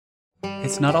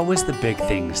It's not always the big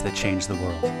things that change the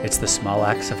world. It's the small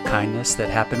acts of kindness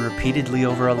that happen repeatedly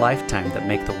over a lifetime that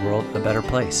make the world a better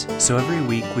place. So every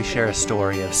week we share a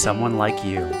story of someone like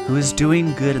you who is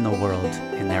doing good in the world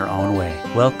in their own way.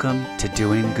 Welcome to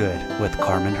Doing Good with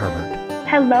Carmen Herbert.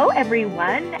 Hello,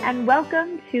 everyone, and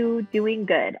welcome to Doing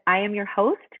Good. I am your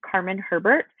host, Carmen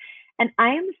Herbert, and I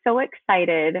am so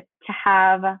excited to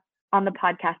have on the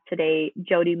podcast today,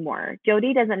 Jody Moore.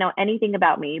 Jody doesn't know anything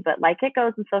about me, but like it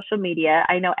goes in social media,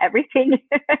 I know everything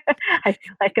I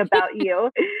feel like about you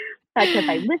because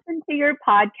I listen to your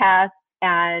podcast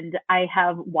and I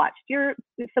have watched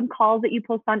some calls that you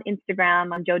post on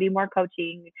Instagram on Jody Moore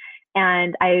Coaching,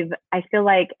 and I feel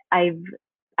like I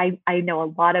know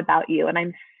a lot about you, and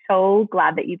I'm so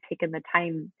glad that you've taken the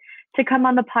time to come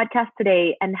on the podcast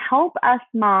today and help us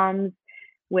moms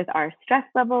with our stress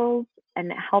levels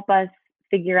and help us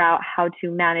figure out how to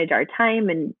manage our time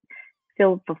and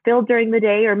feel fulfilled during the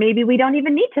day, or maybe we don't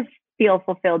even need to feel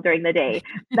fulfilled during the day.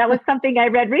 That was something I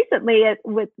read recently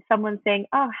with someone saying,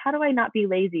 "Oh, how do I not be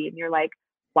lazy?" And you're like,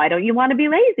 "Why don't you want to be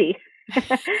lazy?"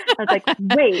 I was like,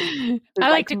 wait. I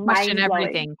like to question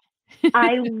everything.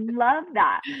 I love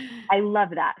that. I love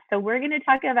that. So we're going to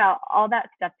talk about all that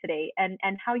stuff today and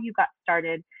how you got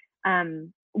started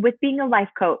with being a life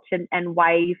coach and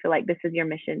why you feel like this is your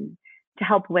mission to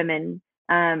help women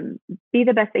be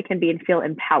the best they can be and feel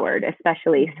empowered,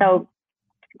 especially. So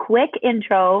quick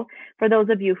intro for those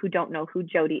of you who don't know who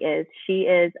Jody is. She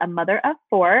is a mother of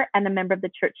 4 and a member of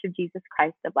the Church of Jesus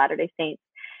Christ of Latter-day Saints.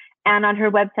 And on her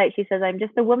website, she says, "I'm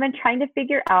just a woman trying to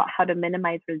figure out how to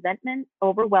minimize resentment,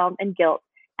 overwhelm, and guilt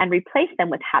and replace them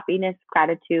with happiness,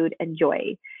 gratitude, and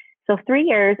joy." So 3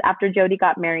 years after Jody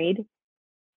got married,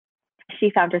 she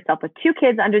found herself with 2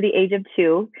 kids under the age of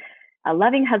 2, a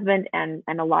loving husband, and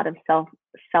a lot of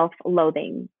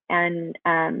self-loathing. And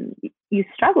you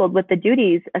struggled with the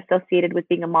duties associated with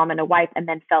being a mom and a wife, and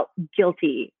then felt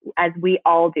guilty, as we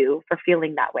all do, for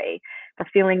feeling that way, for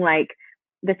feeling like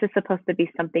this is supposed to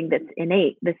be something that's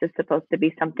innate. This is supposed to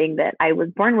be something that I was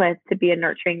born with, to be a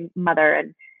nurturing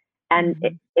mother.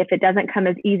 And if it doesn't come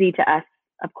as easy to us,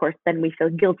 of course, then we feel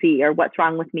guilty, or what's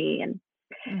wrong with me.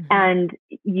 And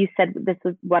you said, "This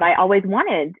was what I always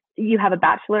wanted." You have a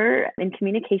bachelor in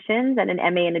communications and an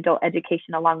MA in adult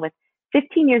education, along with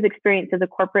 15 years experience as a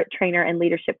corporate trainer and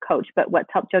leadership coach. But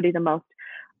what's helped Jody the most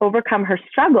overcome her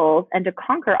struggles and to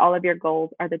conquer all of your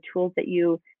goals are the tools that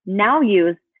you now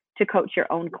use to coach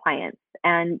your own clients.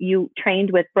 And you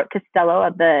trained with Brooke Costello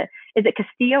is it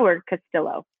Castillo or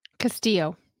Castillo?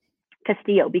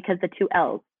 Castillo, because the 2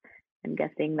 L's. I'm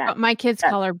guessing that. But my kids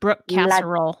call her Brooke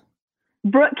Casserole.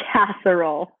 Brooke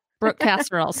Casserole. Brooke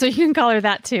Casserole. So you can call her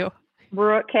that too.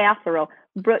 Brooke Casserole.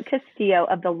 Brooke Castillo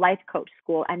of the Life Coach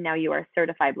School. And now you are a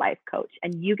certified life coach.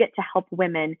 And you get to help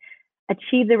women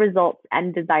achieve the results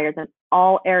and desires in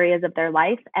all areas of their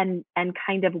life and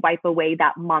kind of wipe away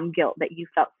that mom guilt that you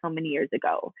felt so many years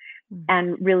ago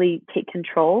and really take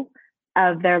control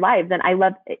of their lives. And I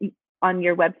love on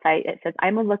your website, it says,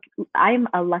 I'm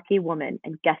a lucky woman.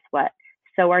 And guess what?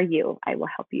 So are you. I will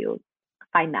help you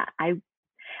find that.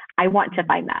 I want to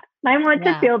find that. I want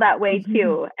to feel that way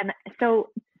too. And so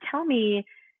tell me,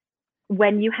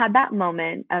 when you had that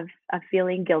moment of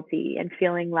feeling guilty and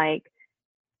feeling like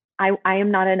I am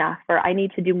not enough, or I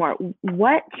need to do more,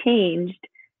 what changed?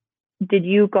 Did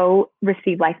you go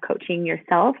receive life coaching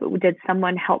yourself? Did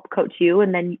someone help coach you?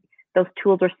 And then those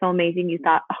tools were so amazing, you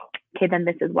thought, "Oh, okay, then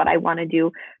this is what I want to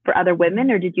do for other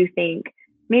women." Or did you think,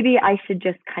 maybe I should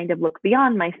just kind of look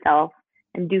beyond myself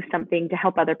and do something to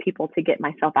help other people to get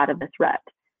myself out of this rut?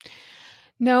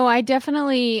 No, I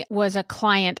definitely was a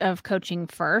client of coaching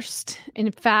first.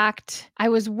 In fact, I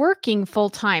was working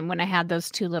full time when I had those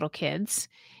 2 little kids.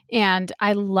 And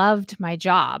I loved my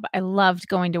job. I loved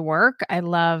going to work. I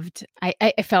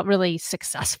felt really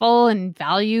successful and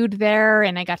valued there.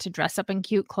 And I got to dress up in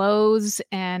cute clothes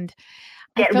and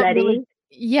get ready.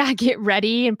 Get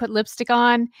ready and put lipstick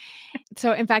on.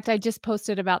 So in fact, I just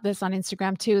posted about this on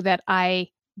Instagram too, that I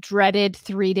dreaded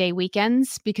 3-day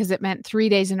weekends because it meant 3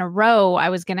 days in a row I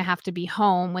was going to have to be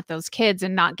home with those kids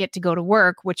and not get to go to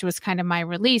work, which was kind of my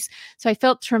release. So I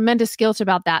felt tremendous guilt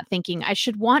about that, thinking I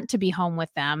should want to be home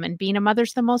with them, and being a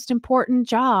mother's the most important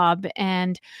job.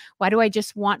 And why do I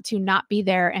just want to not be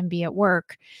there and be at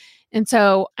work? And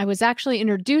so I was actually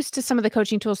introduced to some of the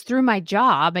coaching tools through my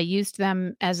job. I used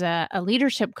them as a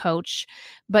leadership coach.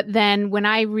 But then when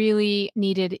I really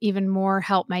needed even more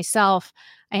help myself,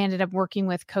 I ended up working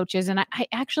with coaches. And I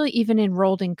actually even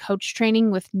enrolled in coach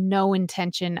training with no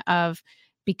intention of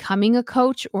becoming a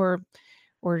coach or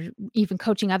or even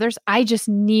coaching others. I just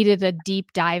needed a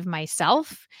deep dive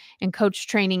myself. And coach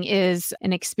training is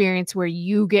an experience where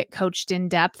you get coached in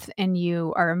depth and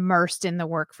you are immersed in the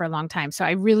work for a long time. So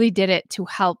I really did it to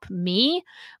help me.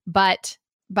 But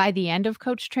by the end of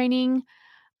coach training,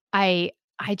 I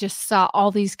just saw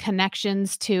all these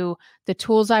connections to the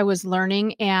tools I was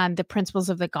learning and the principles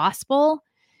of the gospel.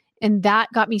 And that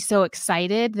got me so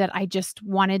excited that I just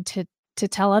wanted to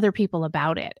tell other people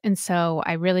about it. And so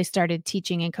I really started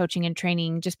teaching and coaching and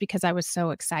training just because I was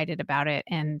so excited about it.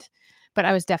 But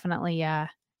I was definitely, I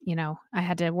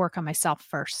had to work on myself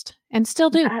first and still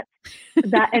do.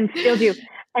 That and still do.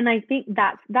 And I think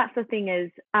that's the thing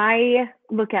is I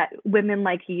look at women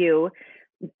like you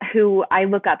who I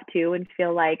look up to and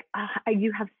feel like,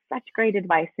 you have such great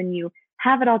advice and you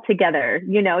have it all together.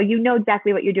 You know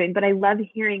exactly what you're doing. But I love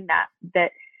hearing that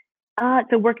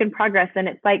it's a work in progress. And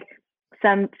it's like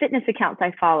some fitness accounts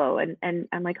I follow and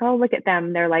I'm like, oh, look at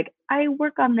them. They're like, I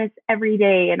work on this every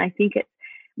day. And I think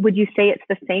would you say it's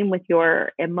the same with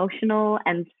your emotional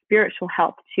and spiritual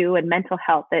health too, and mental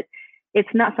health, that it's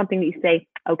not something that you say,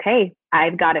 okay,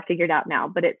 I've got it figured out now,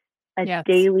 but it's a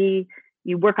daily,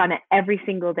 you work on it every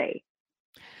single day.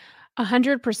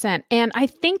 100%. And I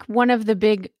think one of the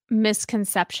big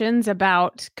misconceptions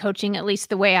about coaching, at least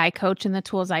the way I coach and the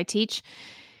tools I teach,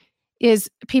 is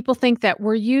people think that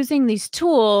we're using these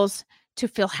tools to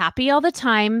feel happy all the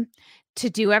time, to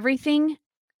do everything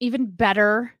even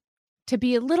better, to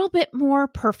be a little bit more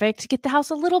perfect, to get the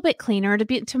house a little bit cleaner,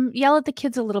 to yell at the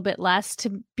kids a little bit less,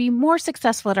 to be more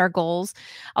successful at our goals,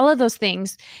 all of those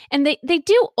things. And they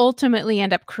do ultimately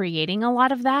end up creating a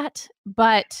lot of that,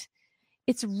 but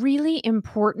it's really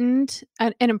important.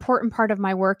 An important part of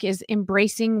my work is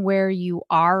embracing where you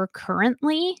are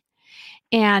currently.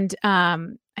 And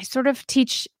I sort of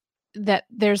teach that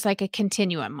there's like a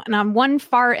continuum. And on one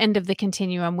far end of the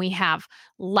continuum, we have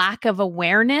lack of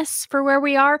awareness for where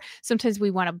we are. Sometimes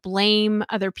we want to blame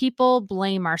other people,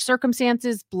 blame our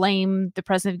circumstances, blame the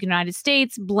president of the United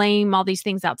States, blame all these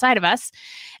things outside of us.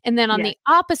 And then on the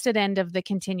opposite end of the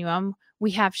continuum,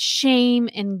 we have shame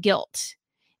and guilt.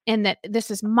 And that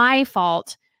this is my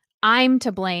fault. I'm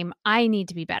to blame. I need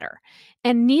to be better.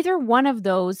 And neither one of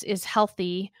those is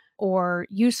healthy or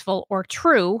useful or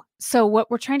true. So what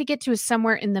we're trying to get to is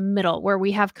somewhere in the middle where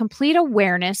we have complete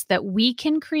awareness that we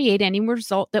can create any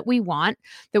result that we want,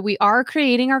 that we are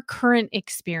creating our current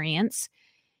experience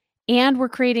and we're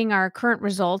creating our current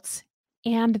results,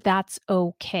 and that's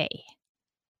okay.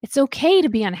 It's okay to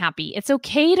be unhappy. It's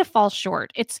okay to fall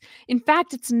short. In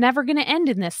fact, it's never going to end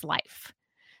in this life.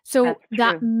 So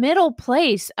that middle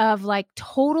place of like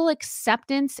total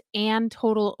acceptance and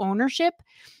total ownership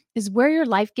is where your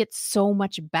life gets so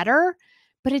much better.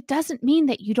 But it doesn't mean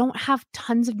that you don't have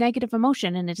tons of negative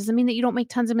emotion, and it doesn't mean that you don't make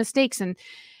tons of mistakes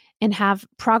and have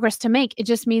progress to make. It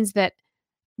just means that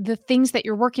the things that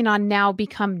you're working on now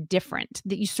become different,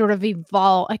 that you sort of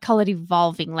evolve. I call it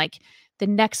evolving, like the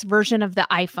next version of the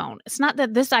iPhone. It's not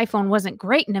that this iPhone wasn't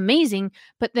great and amazing,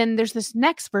 but then there's this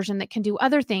next version that can do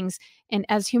other things. And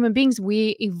as human beings,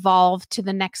 we evolve to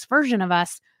the next version of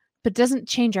us, but it doesn't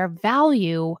change our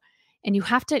value. And you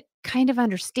have to kind of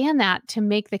understand that to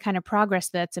make the kind of progress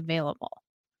that's available.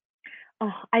 Oh,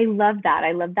 I love that.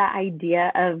 I love that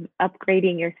idea of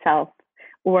upgrading yourself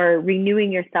or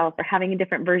renewing yourself or having a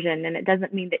different version. And it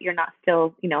doesn't mean that you're not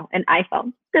still, an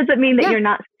iPhone. It doesn't mean that you're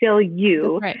not still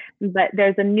you, but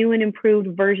there's a new and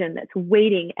improved version that's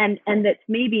waiting. And that's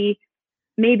maybe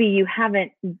you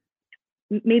haven't,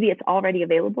 maybe it's already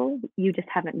available. You just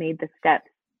haven't made the steps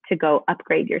to go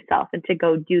upgrade yourself and to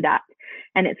go do that.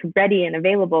 And it's ready and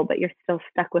available, but you're still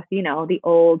stuck with, the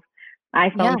old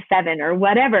iPhone 7 or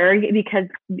whatever, because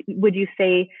would you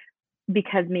say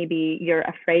because maybe you're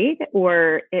afraid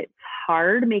or it's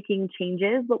hard making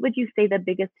changes? What would you say the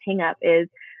biggest hang up is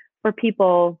for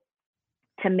people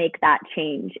to make that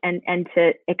change and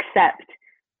to accept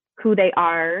who they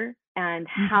are and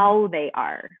how they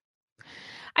are?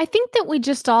 I think that we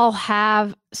just all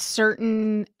have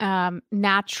certain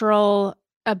natural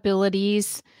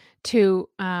abilities to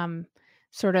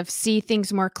sort of see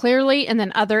things more clearly, and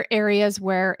then other areas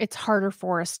where it's harder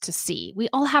for us to see. We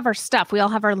all have our stuff. We all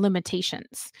have our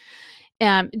limitations.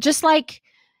 Just like,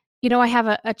 I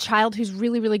have a child who's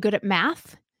really, really good at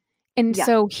math. And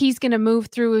so he's going to move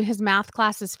through his math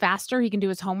classes faster. He can do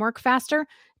his homework faster.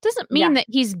 Doesn't mean that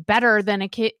he's better than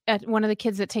one of the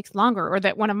kids that takes longer, or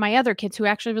that one of my other kids who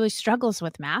actually really struggles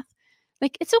with math.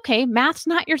 Like, it's okay. Math's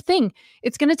not your thing.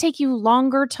 It's going to take you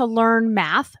longer to learn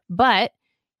math, but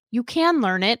you can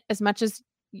learn it as much as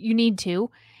you need to.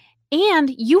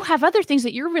 And you have other things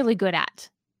that you're really good at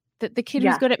that the kid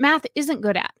who's good at math isn't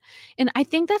good at. And I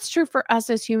think that's true for us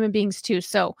as human beings too.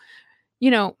 So,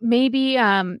 maybe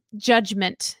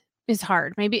judgment is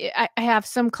hard. Maybe I have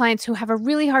some clients who have a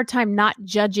really hard time not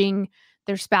judging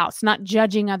their spouse, not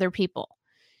judging other people.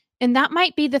 And that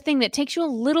might be the thing that takes you a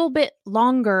little bit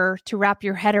longer to wrap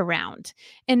your head around.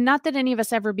 And not that any of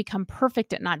us ever become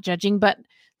perfect at not judging, but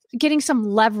getting some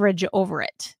leverage over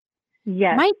it.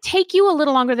 Yes. Might take you a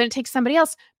little longer than it takes somebody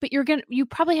else, but you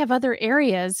probably have other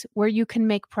areas where you can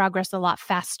make progress a lot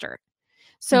faster.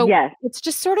 So it's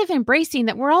just sort of embracing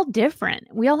that we're all different.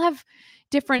 We all have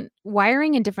different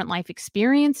wiring and different life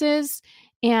experiences.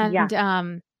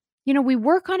 And, we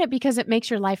work on it because it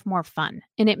makes your life more fun.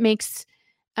 And it makes,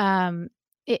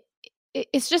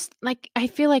 it's just like, I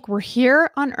feel like we're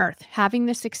here on earth having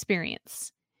this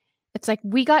experience. It's like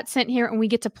we got sent here and we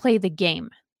get to play the game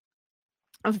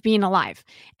of being alive.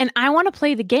 And I want to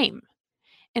play the game.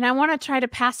 And I want to try to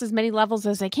pass as many levels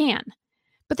as I can.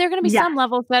 But there are going to be some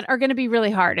levels that are going to be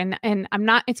really hard. And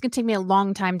it's going to take me a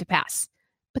long time to pass.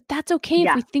 But that's okay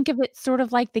if we think of it sort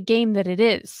of like the game that it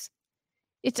is.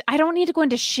 I don't need to go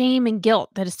into shame and guilt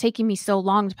that it's taking me so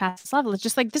long to pass this level. It's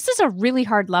just like, this is a really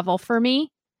hard level for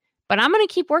me, but I'm going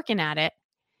to keep working at it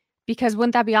because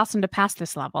wouldn't that be awesome to pass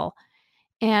this level?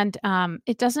 And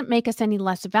it doesn't make us any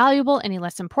less valuable, any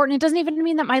less important. It doesn't even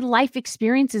mean that my life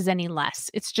experience is any less.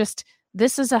 It's just,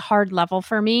 this is a hard level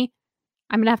for me.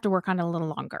 I'm going to have to work on it a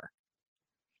little longer.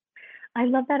 I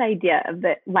love that idea of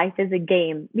that life is a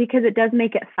game because it does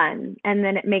make it fun. And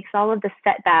then it makes all of the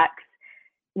setbacks,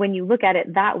 when you look at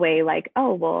it that way, like,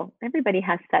 oh, well, everybody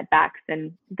has setbacks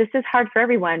and this is hard for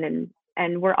everyone.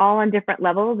 And we're all on different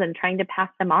levels and trying to pass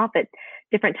them off at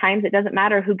different times. It doesn't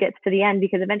matter who gets to the end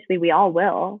because eventually we all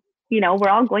will. We're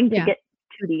all going to get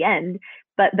to the end,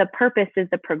 but the purpose is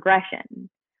the progression.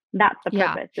 That's the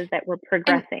purpose, is that we're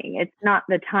progressing. It's not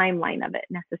the timeline of it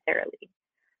necessarily.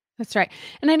 That's right.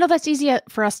 And I know that's easy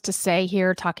for us to say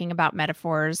here, talking about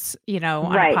metaphors, on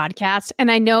a podcast.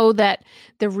 And I know that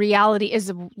the reality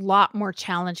is a lot more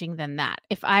challenging than that.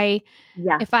 If I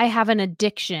have an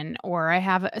addiction, or I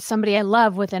have somebody I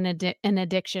love with an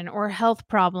addiction, or health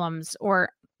problems, or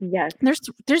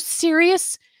there's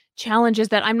serious challenges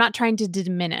that I'm not trying to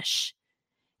diminish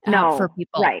for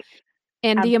people. Right.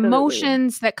 And the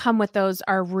emotions that come with those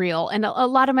are real. And a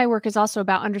lot of my work is also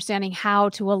about understanding how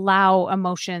to allow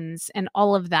emotions and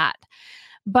all of that.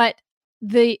 But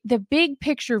the big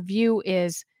picture view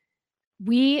is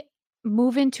we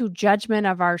move into judgment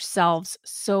of ourselves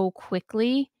so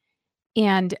quickly.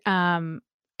 And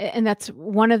that's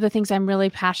one of the things I'm really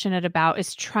passionate about,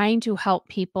 is trying to help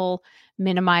people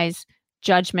minimize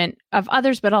judgment of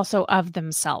others, but also of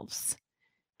themselves.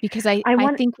 Because I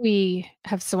think we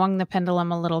have swung the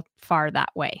pendulum a little far that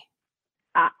way.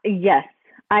 Yes,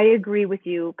 I agree with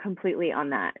you completely on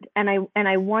that. And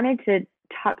I wanted to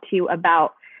talk to you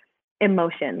about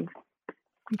emotions.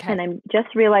 Okay. And I'm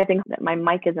just realizing that my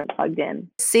mic isn't plugged in.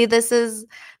 See, this is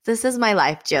my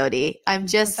life, Jody. I'm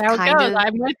just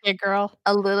I'm with you, girl.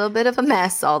 A little bit of a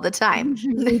mess all the time.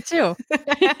 Me too.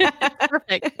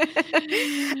 Perfect.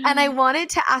 And I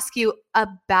wanted to ask you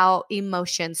about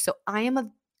emotions. So I am a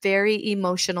very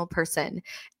emotional person,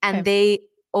 and they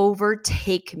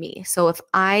overtake me. So if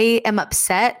I am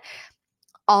upset,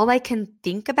 all I can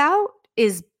think about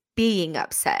is being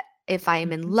upset. If I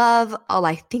am in love, all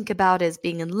I think about is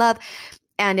being in love.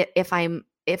 And if I'm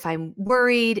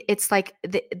worried, it's like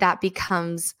that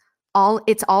becomes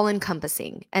it's all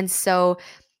encompassing. And so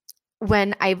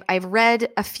when I've read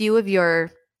a few of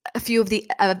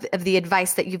the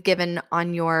advice that you've given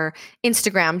on your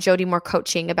Instagram, Jody Moore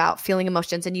Coaching, about feeling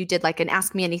emotions, and you did like an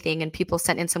Ask Me Anything, and people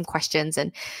sent in some questions,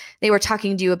 and they were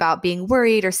talking to you about being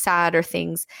worried or sad or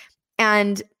things.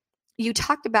 And you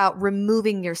talked about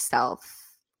removing yourself.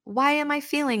 Why am I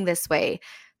feeling this way?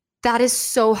 That is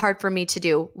so hard for me to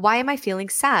do. Why am I feeling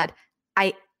sad?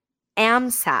 I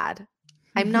am sad.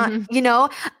 I'm not,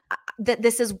 that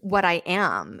this is what I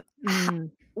am.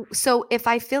 So if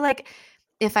I feel like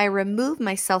if I remove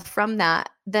myself from that,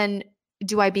 then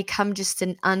do I become just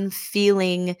an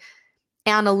unfeeling,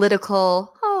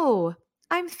 analytical, oh,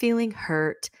 I'm feeling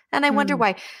hurt, and I wonder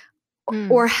why?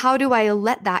 Or how do I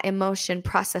let that emotion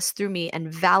process through me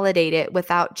and validate it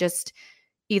without just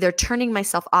either turning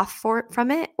myself off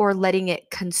from it or letting it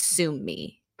consume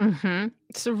me? Mm-hmm.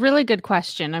 It's a really good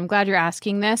question. I'm glad you're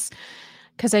asking this,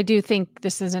 because I do think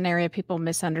this is an area people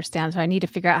misunderstand. So I need to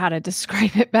figure out how to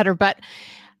describe it better. But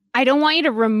I don't want you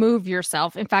to remove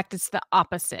yourself. In fact, it's the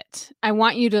opposite. I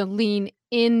want you to lean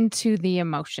into the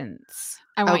emotions.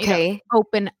 I want you to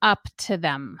open up to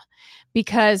them,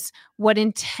 because what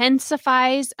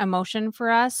intensifies emotion for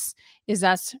us is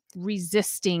us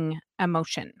resisting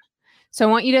emotion. So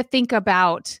I want you to think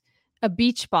about a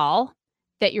beach ball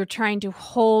that you're trying to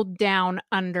hold down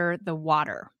under the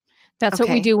water. That's what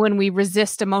we do when we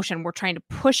resist emotion. We're trying to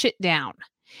push it down,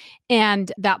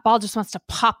 and that ball just wants to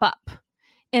pop up.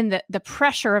 And the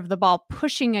pressure of the ball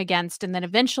pushing against and then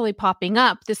eventually popping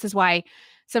up. This is why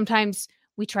sometimes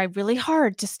we try really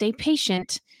hard to stay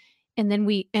patient, and then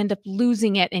we end up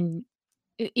losing it and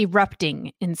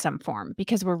erupting in some form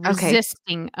because we're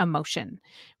resisting emotion.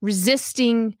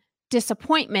 Resisting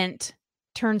disappointment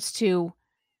turns to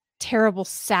terrible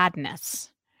sadness.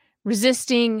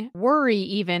 Resisting worry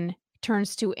even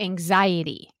turns to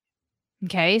anxiety.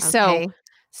 Okay. So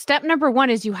step number 1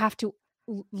 is you have to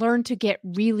learn to get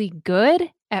really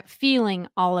good at feeling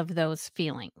all of those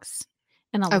feelings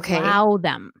and allow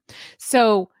them.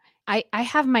 So I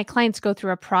have my clients go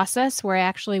through a process where I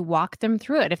actually walk them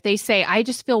through it. If they say, I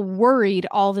just feel worried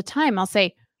all the time, I'll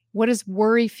say, what does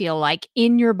worry feel like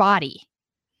in your body?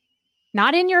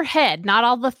 Not in your head, not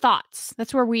all the thoughts.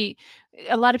 That's where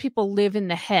a lot of people live in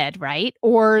the head, right?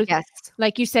 Or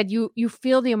like you said, you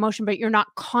feel the emotion, but you're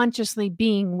not consciously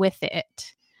being with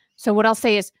it. So what I'll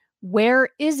say is, where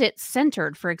is it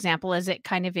centered? For example, is it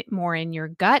kind of more in your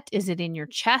gut? Is it in your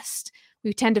chest?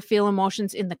 We tend to feel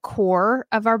emotions in the core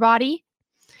of our body,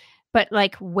 but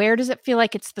like, where does it feel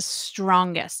like it's the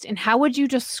strongest? And how would you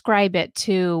describe it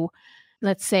to,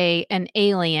 let's say, an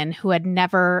alien who had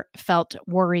never felt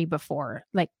worry before?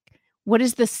 Like, what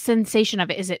is the sensation of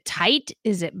it? Is it tight?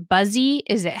 Is it buzzy?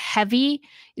 Is it heavy?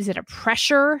 Is it a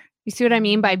pressure? You see what I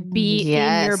mean by be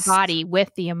in your body with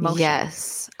the emotion?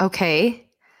 Yes. Okay.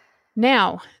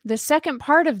 Now, the second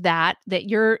part of that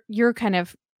you're kind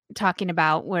of talking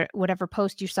about, whatever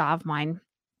post you saw of mine,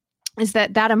 is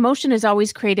that emotion is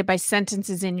always created by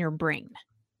sentences in your brain.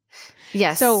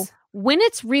 Yes. So when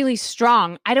it's really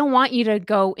strong, I don't want you to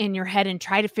go in your head and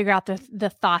try to figure out the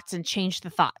thoughts and change the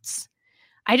thoughts.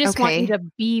 I just want you to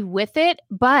be with it.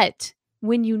 But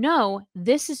when you know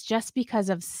this is just because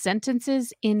of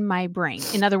sentences in my brain,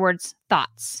 in other words,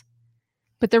 thoughts.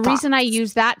 But the reason I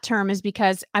use that term is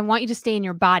because I want you to stay in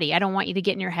your body. I don't want you to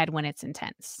get in your head when it's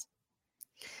intense.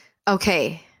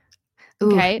 Okay.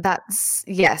 Ooh, that's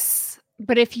yes.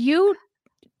 But if you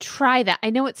try that,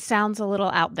 I know it sounds a little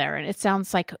out there, and it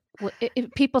sounds like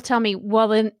people tell me, well,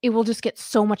 then it will just get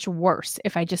so much worse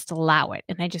if I just allow it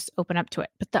and I just open up to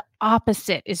it. But the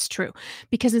opposite is true,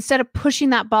 because instead of pushing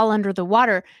that ball under the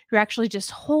water, you're actually just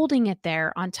holding it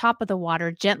there on top of the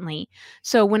water gently.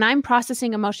 So when I'm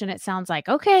processing emotion, it sounds like,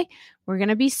 okay, we're going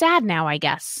to be sad now, I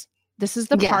guess. This is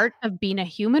the part of being a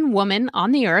human woman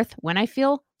on the earth when I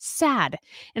feel sad.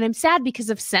 And I'm sad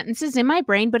because of sentences in my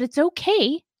brain, but it's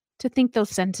okay to think those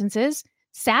sentences.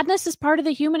 Sadness is part of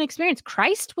the human experience.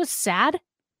 Christ was sad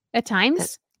at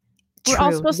times. We're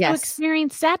all supposed to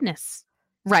experience sadness.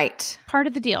 Right. Part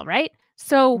of the deal, right?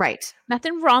 So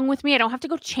nothing wrong with me. I don't have to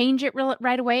go change it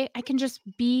right away. I can just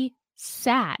be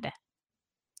sad.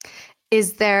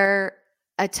 Is there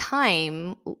a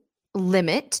time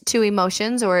limit to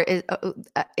emotions, or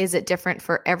is it different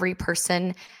for every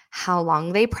person? How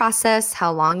long they process,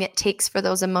 how long it takes for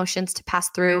those emotions to pass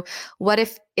through? What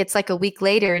if it's like a week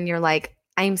later and you're like,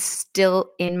 I'm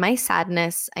still in my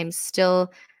sadness. I'm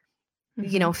still,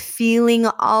 feeling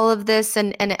all of this,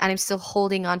 and I'm still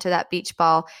holding onto that beach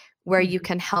ball, where you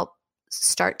can help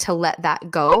start to let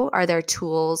that go? Are there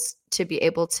tools to be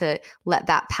able to let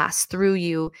that pass through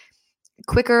you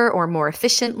quicker or more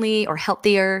efficiently or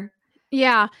healthier?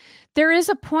 Yeah. There is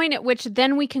a point at which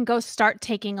then we can go start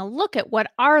taking a look at what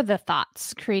are the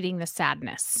thoughts creating the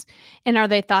sadness. And are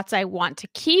they thoughts I want to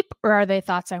keep, or are they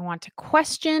thoughts I want to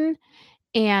question?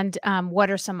 And what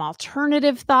are some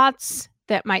alternative thoughts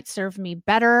that might serve me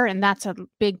better? And that's a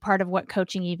big part of what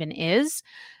coaching even is.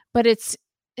 But it's,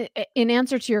 in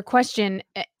answer to your question,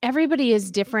 everybody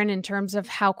is different in terms of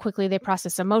how quickly they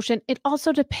process emotion. It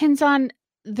also depends on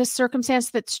the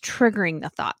circumstance that's triggering the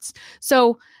thoughts.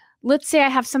 So let's say I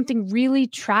have something really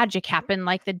tragic happen,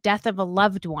 like the death of a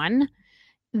loved one,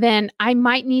 then I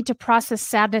might need to process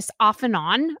sadness off and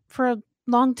on for a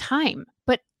long time.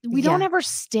 But we don't ever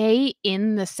stay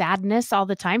in the sadness all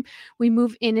the time. We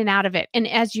move in and out of it. And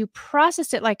as you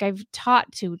process it, like I've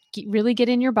taught to really get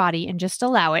in your body and just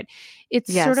allow it,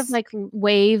 it's sort of like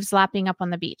waves lapping up on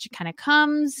the beach. It kind of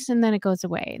comes and then it goes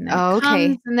away, and then it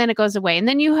comes and then it goes away. And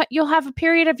then you'll have a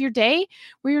period of your day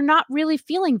where you're not really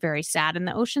feeling very sad and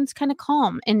the ocean's kind of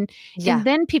calm. And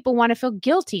then people want to feel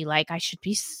guilty. Like I should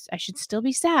still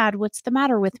be sad. What's the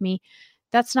matter with me?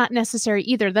 That's not necessary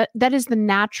either. That is the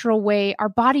natural way. Our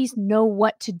bodies know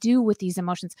what to do with these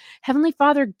emotions. Heavenly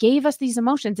Father gave us these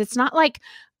emotions. It's not like,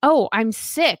 oh, I'm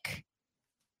sick.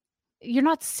 You're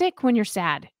not sick when you're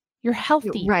sad. You're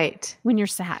healthy when you're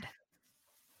sad.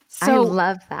 So I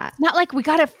love that. Not like we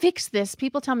got to fix this.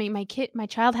 People tell me my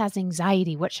child has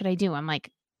anxiety. What should I do? I'm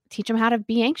like, teach them how to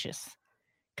be anxious.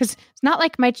 Because it's not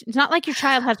like your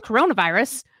child has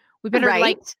coronavirus. We better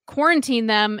like quarantine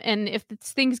them. And if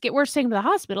things get worse, take them to the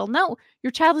hospital. No, your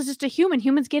child is just a human.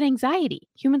 Humans get anxiety.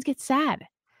 Humans get sad.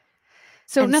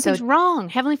 So nothing's wrong.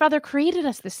 Heavenly Father created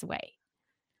us this way.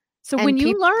 So when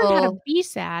you learn how to be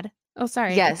sad,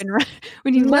 Yes.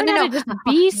 When you learn how to just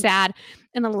be sad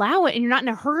and allow it, and you're not in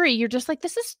a hurry, you're just like,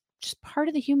 this is just part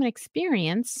of the human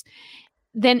experience,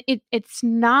 then it's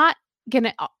not going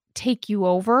to take you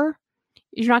over.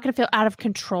 You're not going to feel out of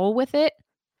control with it.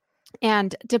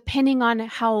 And depending on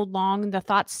how long the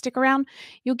thoughts stick around,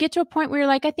 you'll get to a point where you're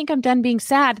like, I think I'm done being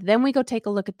sad. Then we go take a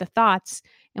look at the thoughts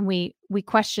and we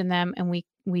question them, and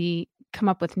we come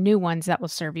up with new ones that will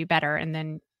serve you better. And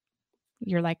then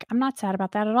you're like, I'm not sad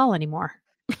about that at all anymore.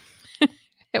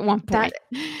 At one point.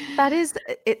 That is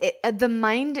the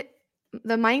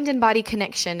mind and body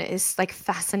connection is like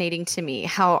fascinating to me,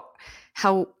 how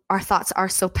our thoughts are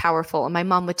so powerful. And my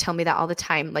mom would tell me that all the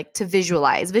time, like to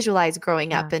visualize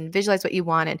growing up and visualize what you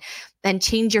want and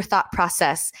change your thought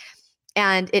process.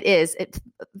 And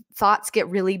thoughts get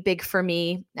really big for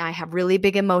me. I have really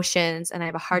big emotions and I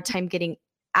have a hard time getting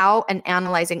out and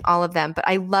analyzing all of them. But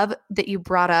I love that you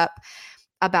brought up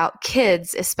about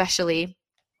kids, especially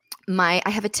I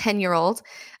have a 10-year-old.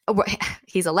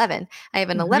 He's 11. I have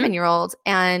an 11-year-old.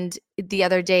 And the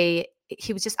other day,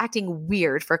 he was just acting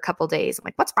weird for a couple days. I'm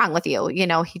like, what's wrong with you? You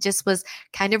know, he just was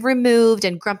kind of removed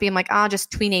and grumpy. I'm like,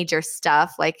 just teenager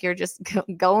stuff. Like you're just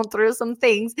going through some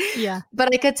things. Yeah.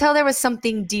 But I could tell there was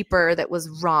something deeper that was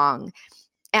wrong.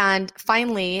 And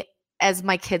finally, as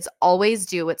my kids always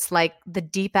do, it's like the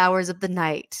deep hours of the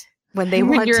night when they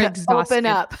want to open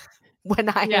up when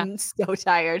I am so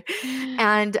tired.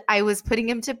 And I was putting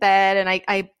him to bed and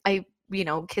I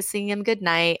kissing him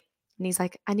goodnight. And he's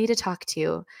like, I need to talk to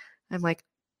you. I'm like,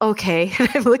 okay. And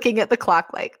I'm looking at the clock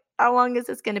like, how long is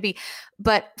this going to be?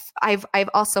 But I've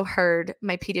also heard,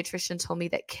 my pediatrician told me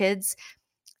that kids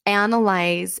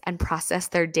analyze and process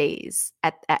their days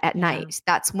at night.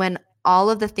 That's when all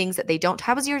of the things that they don't.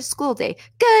 How was your school day?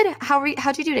 Good.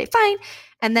 How'd you do today? Fine.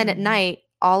 And then at night,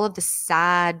 all of the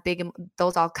sad,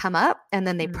 those all come up and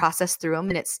then they process through them.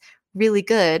 And it's really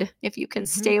good if you can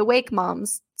stay awake,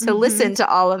 moms, to listen to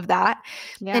all of that.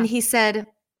 Yeah. And he said,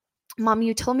 Mom,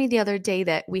 you told me the other day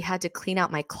that we had to clean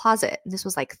out my closet. And this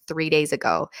was like 3 days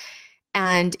ago.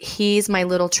 And he's my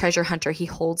little treasure hunter. He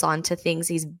holds on to things.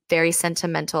 He's very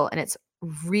sentimental. And it's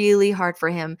really hard for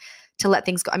him to let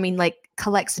things go. I mean, like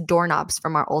collects doorknobs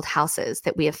from our old houses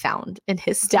that we have found in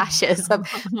his stashes of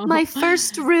my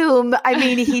first room. I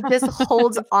mean, he just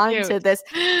holds on to this.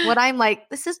 What I'm like,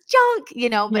 this is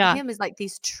junk, but him is like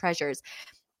these treasures.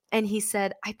 And he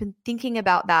said, I've been thinking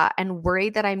about that and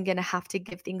worried that I'm going to have to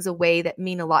give things away that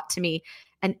mean a lot to me.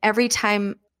 And every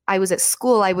time I was at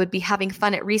school, I would be having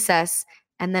fun at recess.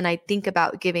 And then I'd think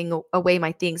about giving away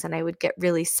my things and I would get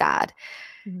really sad.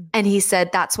 Mm-hmm. And he said,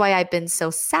 that's why I've been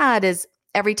so sad is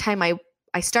every time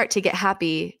I start to get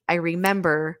happy, I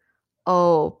remember,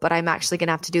 but I'm actually going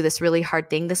to have to do this really hard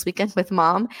thing this weekend with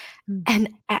Mom. Mm-hmm.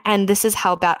 And this is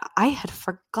how bad I had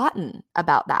forgotten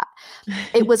about that.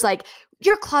 It was like,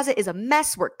 your closet is a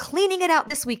mess. We're cleaning it out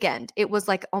this weekend. It was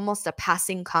like almost a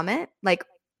passing comment.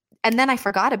 And then I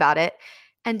forgot about it.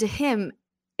 And to him,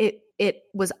 it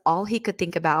was all he could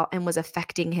think about and was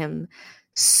affecting him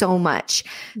so much.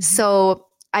 Mm-hmm. So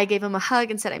I gave him a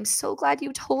hug and said, I'm so glad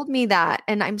you told me that.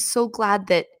 And I'm so glad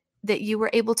that you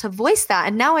were able to voice that.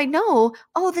 And now I know,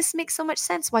 this makes so much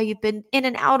sense why you've been in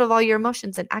and out of all your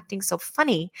emotions and acting so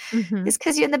funny. Mm-hmm. It's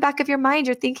because you're in the back of your mind,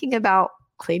 you're thinking about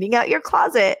cleaning out your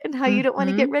closet and how you don't want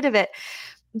to get rid of it.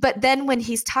 But then when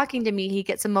he's talking to me, he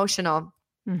gets emotional.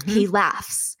 Mm-hmm. He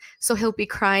laughs. So he'll be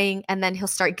crying and then he'll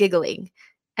start giggling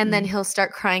and then he'll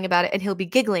start crying about it and he'll be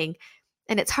giggling.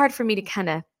 And it's hard for me to kind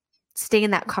of stay in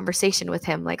that conversation with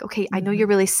him. Like, okay, I know you're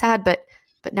really sad, but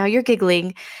now you're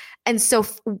giggling. And so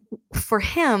for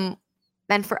him,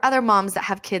 And for other moms that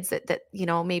have kids that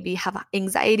maybe have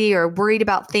anxiety or worried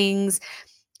about things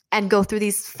and go through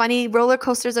these funny roller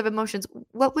coasters of emotions,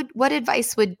 what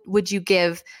advice would you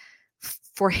give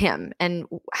for him? And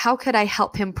how could I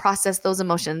help him process those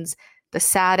emotions, the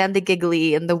sad and the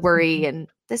giggly and the worry, and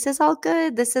this is all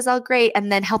good, this is all great,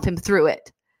 and then help him through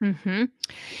it? Mm-hmm.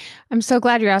 I'm so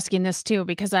glad you're asking this too,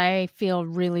 because I feel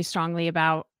really strongly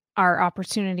about our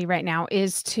opportunity right now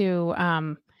is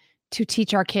to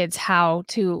teach our kids how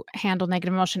to handle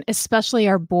negative emotion, especially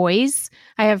our boys.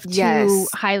 I have two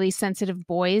highly sensitive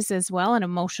boys as well, and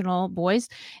emotional boys.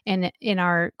 And in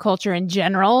our culture in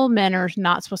general, men are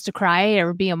not supposed to cry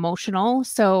or be emotional.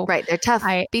 So right, they're tough.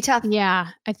 Be tough. Yeah,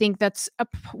 I think that's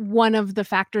one of the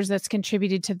factors that's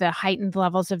contributed to the heightened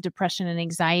levels of depression and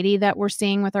anxiety that we're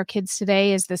seeing with our kids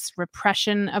today, is this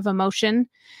repression of emotion.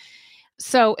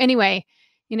 So anyway,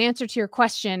 in answer to your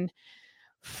question,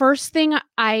 first thing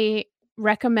I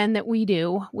recommend that we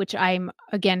do, which I'm,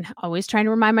 again, always trying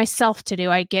to remind myself to do,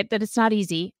 I get that it's not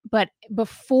easy, but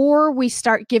before we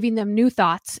start giving them new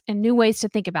thoughts and new ways to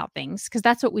think about things, because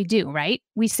that's what we do, right?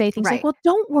 We say things like, well,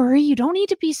 don't worry, you don't need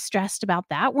to be stressed about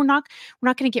that. We're not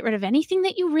going to get rid of anything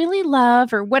that you really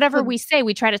love, or whatever we say.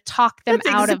 We try to talk them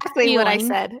out of feeling. What I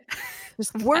said.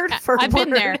 Word for word. I've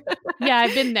been there. Yeah,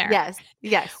 I've been there.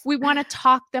 Yes. We want to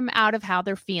talk them out of how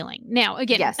they're feeling. Now,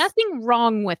 again, nothing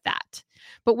wrong with that.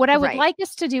 But what I would like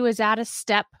us to do is add a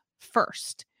step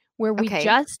first, where we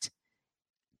just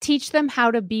teach them how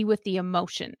to be with the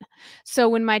emotion. So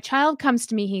when my child comes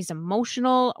to me, he's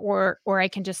emotional, or I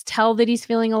can just tell that he's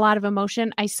feeling a lot of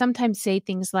emotion. I sometimes say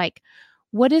things like,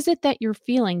 what is it that you're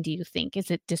feeling, do you think?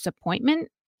 Is it disappointment?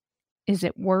 Is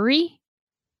it worry?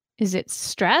 Is it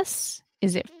stress?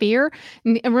 Is it fear?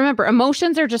 And remember,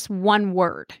 emotions are just one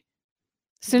word.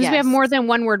 As soon as we have more than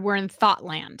one word, we're in thought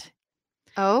land.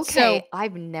 Okay. So,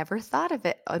 I've never thought of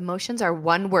it. Emotions are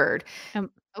one word.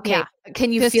 Okay. Yeah.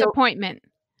 Can you feel disappointment?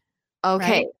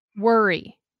 Okay. Right?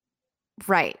 Worry.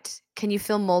 Right. Can you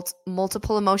feel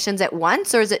multiple emotions at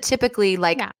once, or is it typically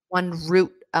like one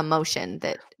root emotion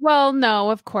that? Well,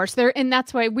 no, of course. And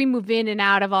that's why we move in and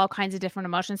out of all kinds of different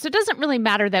emotions. So it doesn't really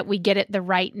matter that we get it the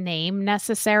right name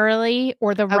necessarily,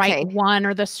 or the right one,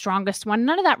 or the strongest one.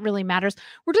 None of that really matters.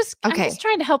 I'm just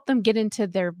trying to help them get into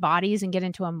their bodies and get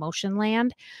into emotion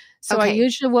land. So I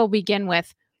usually will begin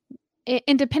with,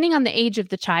 and depending on the age of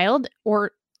the child,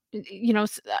 or,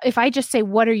 if I just say,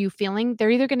 what are you feeling?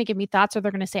 They're either going to give me thoughts, or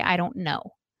they're going to say, I don't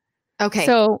know. Okay.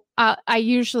 So I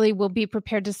usually will be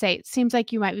prepared to say, it seems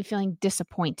like you might be feeling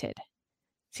disappointed.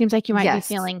 Seems like you might be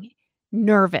feeling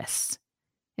nervous.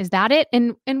 Is that it?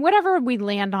 And whatever we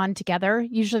land on together,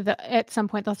 usually at some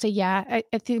point they'll say, yeah,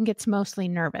 I think it's mostly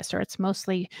nervous, or it's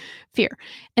mostly fear.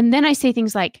 And then I say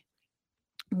things like,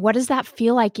 what does that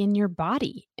feel like in your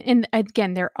body? And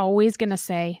again, they're always going to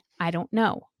say, I don't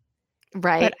know.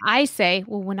 Right. But I say,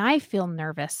 well, when I feel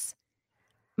nervous,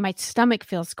 my stomach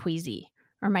feels queasy,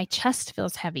 or my chest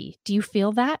feels heavy. Do you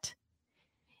feel that?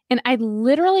 And I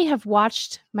literally have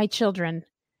watched my children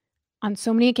on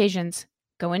so many occasions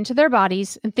go into their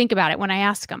bodies and think about it when I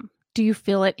ask them, do you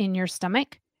feel it in your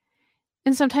stomach?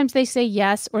 And sometimes they say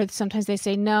yes, or sometimes they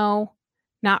say no,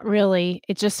 not really.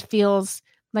 It just feels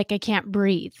like I can't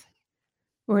breathe.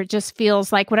 Or it just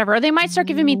feels like whatever. Or they might start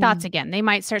giving me thoughts again. They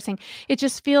might start saying, it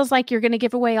just feels like you're going to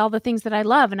give away all the things that I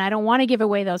love, and I don't want to give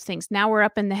away those things. Now we're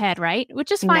up in the head, right?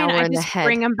 Which is fine. I just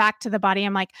bring them back to the body.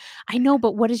 I'm like, I know,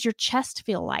 but what does your chest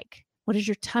feel like? What does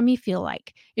your tummy feel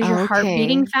like? Is your heart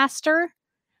beating faster?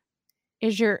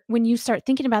 When you start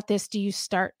thinking about this, do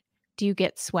you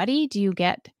get sweaty? Do you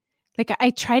get, I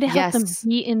try to help them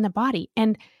be in the body.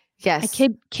 And I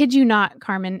kid you not,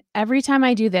 Carmen, every time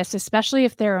I do this, especially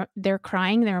if they're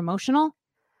crying, they're emotional,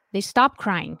 they stop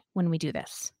crying when we do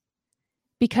this,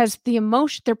 because the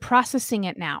emotion, they're processing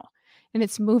it now, and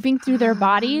it's moving through their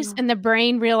bodies, and the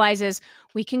brain realizes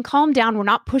we can calm down. We're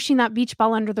not pushing that beach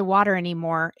ball under the water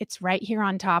anymore. It's right here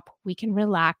on top. We can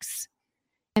relax.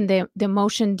 And the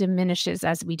emotion diminishes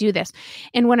as we do this.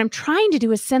 And what I'm trying to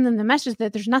do is send them the message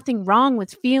that there's nothing wrong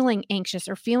with feeling anxious,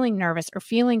 or feeling nervous, or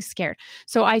feeling scared.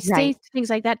 So I say things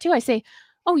like that too. I say,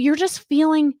 oh, you're just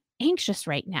feeling anxious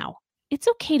right now. It's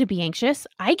okay to be anxious.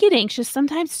 I get anxious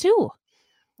sometimes too.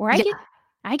 Or I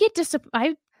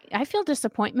feel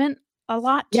disappointment a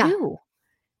lot too.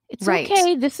 It's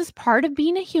okay. This is part of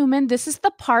being a human. This is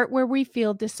the part where we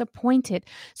feel disappointed.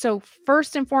 So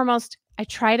first and foremost, I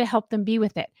try to help them be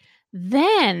with it.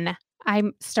 Then I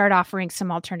start offering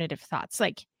some alternative thoughts,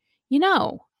 like, you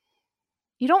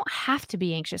don't have to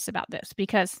be anxious about this,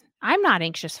 because I'm not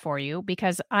anxious for you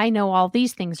because I know all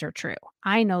these things are true.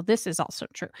 I know this is also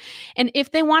true. And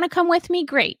if they want to come with me,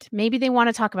 great. Maybe they want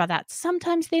to talk about that.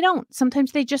 Sometimes they don't.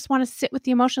 Sometimes they just want to sit with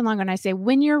the emotion longer. And I say,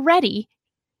 when you're ready,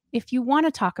 if you want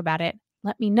to talk about it,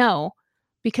 let me know,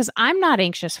 because I'm not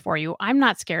anxious for you. I'm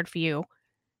not scared for you.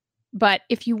 But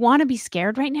if you want to be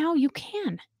scared right now, you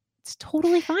can. It's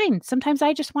totally fine. Sometimes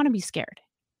I just want to be scared.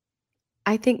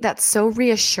 I think that's so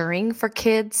reassuring for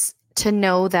kids to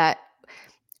know that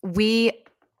we,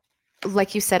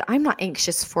 like you said, I'm not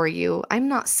anxious for you. I'm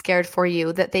not scared for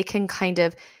you, that they can kind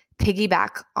of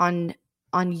piggyback on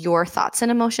your thoughts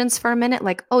and emotions for a minute.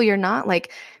 Like, oh, you're not?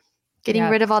 Like, getting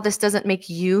rid of all this doesn't make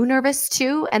you nervous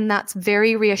too. And that's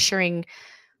very reassuring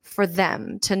for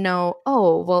them to know,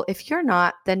 oh, well, if you're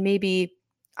not, then maybe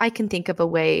I can think of a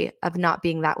way of not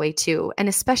being that way too. And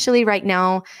especially right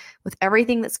now with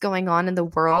everything that's going on in the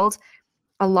world,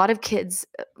 a lot of kids,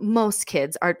 most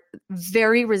kids are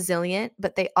very resilient,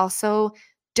 but they also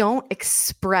don't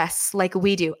express like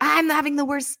we do. I'm having the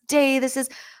worst day. This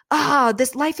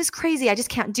life is crazy. I just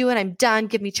can't do it. I'm done.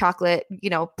 Give me chocolate,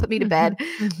 put me to bed.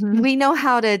 We know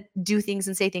how to do things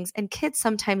and say things. And kids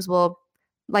sometimes will,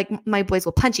 like my boys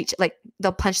will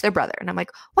they'll punch their brother. And I'm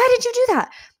like, why did you do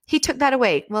that? He took that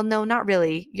away. Well, no, not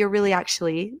really. You're really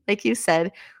actually, like you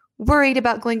said, worried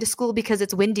about going to school because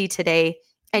it's windy today.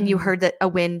 And you heard that a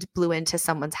wind blew into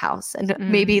someone's house, and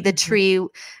maybe the tree,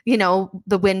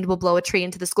 the wind will blow a tree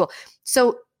into the school.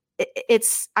 So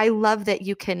I love that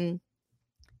you can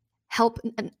help,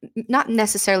 not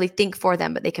necessarily think for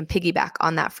them, but they can piggyback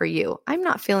on that for you. I'm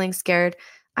not feeling scared.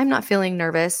 I'm not feeling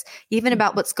nervous, even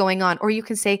about what's going on. Or you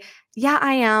can say, yeah,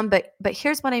 I am, but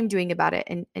here's what I'm doing about it.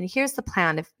 And here's the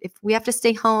plan. If we have to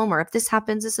stay home, or if this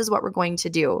happens, this is what we're going to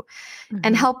do,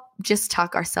 and help just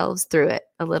talk ourselves through it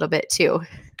a little bit too.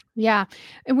 Yeah.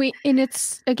 And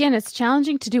it's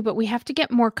challenging to do, but we have to get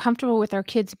more comfortable with our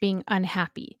kids being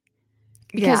unhappy.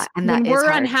 Because when we're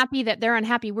unhappy that they're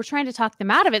unhappy, we're trying to talk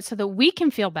them out of it so that we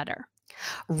can feel better.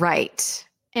 Right.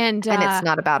 And it's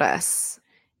not about us.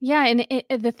 Yeah. And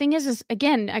the thing is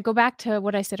again, I go back to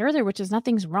what I said earlier, which is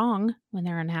nothing's wrong when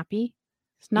they're unhappy.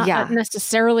 It's not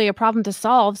necessarily a problem to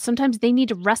solve. Sometimes they need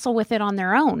to wrestle with it on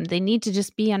their own. They need to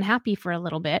just be unhappy for a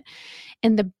little bit.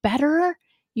 And the better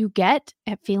you get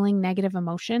at feeling negative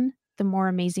emotion, the more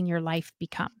amazing your life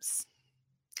becomes.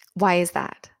 Why is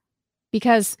that?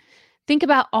 Because think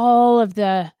about all of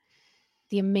the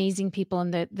amazing people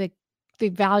and the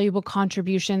valuable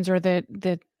contributions, or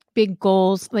the big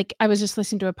goals. Like, I was just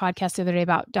listening to a podcast the other day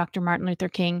about Dr. Martin Luther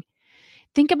King.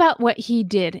 Think about what he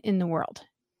did in the world.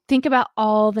 Think about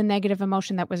all the negative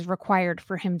emotion that was required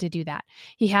for him to do that.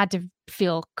 He had to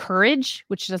feel courage,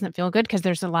 which doesn't feel good because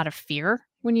there's a lot of fear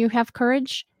when you have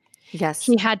courage. Yes.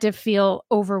 He had to feel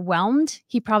overwhelmed.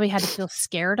 He probably had to feel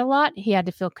scared a lot. He had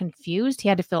to feel confused. He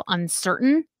had to feel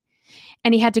uncertain.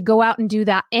 And he had to go out and do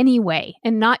that anyway,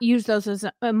 and not use those as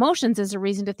emotions as a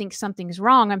reason to think something's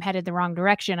wrong. I'm headed the wrong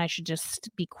direction. I should just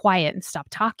be quiet and stop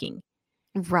talking.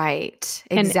 Right.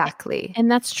 Exactly. And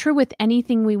that's true with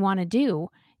anything we want to do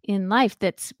in life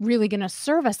that's really going to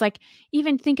serve us. Like,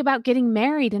 even think about getting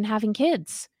married and having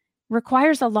kids.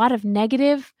 Requires a lot of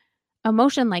negative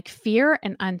emotion, like fear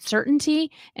and uncertainty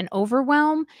and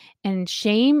overwhelm and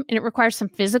shame. And it requires some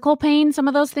physical pain, some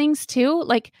of those things too.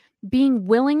 Like, being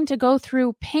willing to go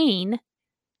through pain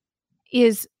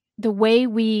is the way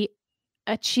we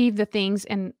achieve the things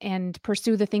and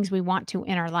pursue the things we want to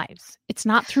in our lives. It's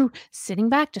not through sitting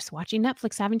back, just watching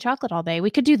Netflix, having chocolate all day. We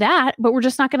could do that, but we're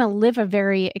just not going to live a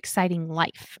very exciting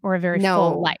life or a very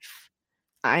full life.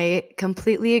 I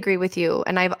completely agree with you.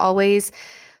 And I've always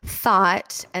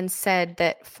thought and said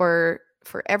that for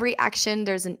every action,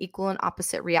 there's an equal and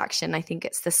opposite reaction. I think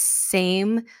it's the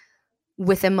same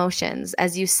with emotions.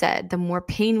 As you said, the more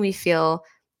pain we feel,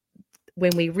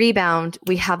 when we rebound,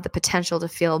 we have the potential to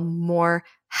feel more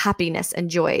happiness and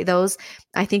joy.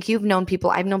 I think I've known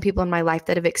people in my life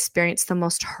that have experienced the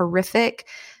most horrific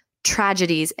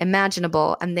tragedies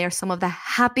imaginable, and they're some of the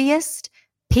happiest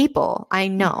people I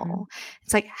know.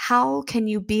 It's like, how can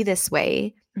you be this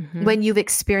way when you've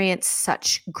experienced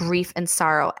such grief and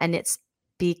sorrow? And it's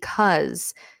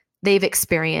because they've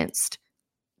experienced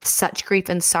such grief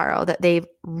and sorrow that they've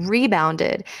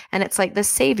rebounded. And it's like the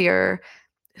Savior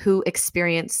who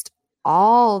experienced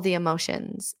all the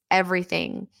emotions,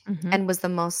 everything, and was the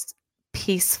most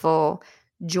peaceful,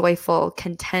 joyful,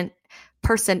 content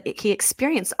person. He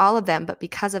experienced all of them, but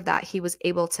because of that, he was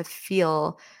able to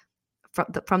feel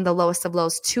from the lowest of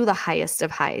lows to the highest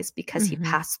of highs, because he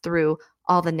passed through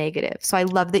all the negative. So I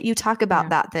love that you talk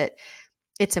about that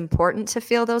It's important to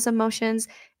feel those emotions.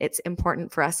 It's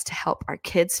important for us to help our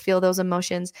kids feel those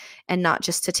emotions and not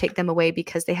just to take them away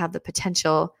because they have the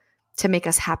potential to make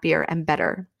us happier and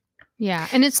better. Yeah.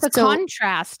 And it's the So-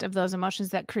 contrast of those emotions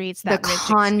that creates that the rich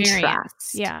experience.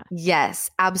 contrast. Yeah.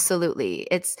 Yes, absolutely.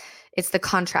 It's the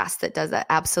contrast that does that.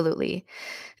 Absolutely.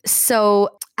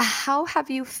 So how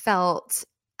have you felt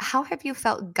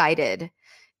guided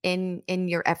in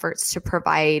your efforts to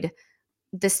provide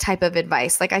this type of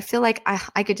advice? Like, I feel like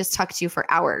I could just talk to you for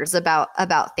hours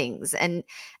about things. And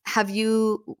have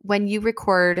you, when you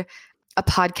record a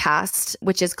podcast,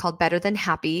 which is called Better Than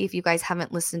Happy, if you guys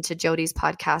haven't listened to Jody's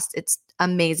podcast, it's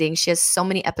amazing. She has so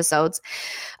many episodes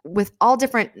with all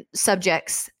different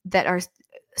subjects that are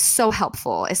so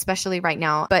helpful, especially right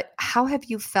now. But how have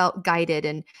you felt guided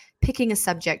in picking a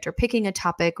subject or picking a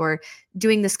topic or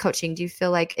doing this coaching? Do you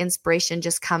feel like inspiration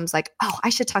just comes like, oh, I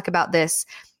should talk about this?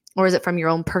 Or is it from your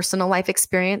own personal life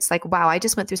experience? Like, wow, I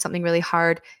just went through something really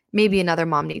hard. Maybe another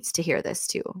mom needs to hear this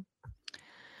too.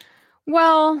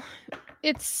 Well,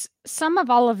 it's some of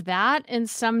all of that. And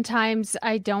sometimes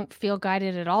I don't feel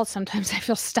guided at all. Sometimes I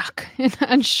feel stuck and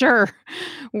unsure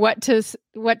what to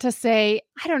say.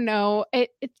 I don't know. It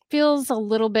feels a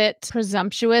little bit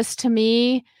presumptuous to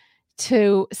me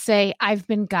to say I've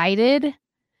been guided,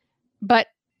 but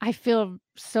I feel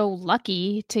so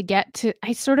lucky to get to,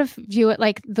 I sort of view it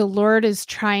like the Lord is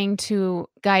trying to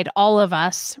guide all of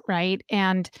us, right?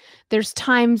 And there's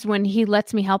times when he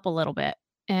lets me help a little bit.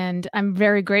 And I'm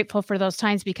very grateful for those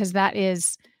times because that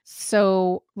is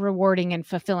so rewarding and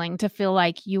fulfilling to feel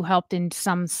like you helped in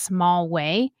some small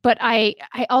way. But I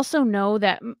also know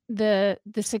that the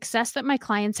success that my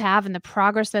clients have and the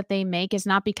progress that they make is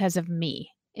not because of me.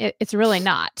 It's really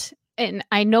not. And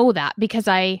I know that because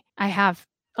I have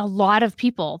a lot of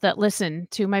people that listen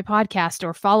to my podcast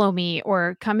or follow me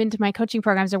or come into my coaching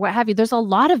programs or what have you. There's a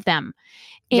lot of them.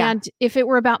 And if it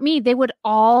were about me, they would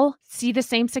all see the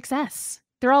same success.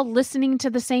 They're all listening to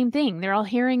the same thing. They're all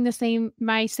hearing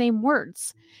my same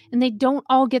words, and they don't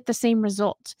all get the same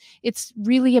result. It's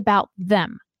really about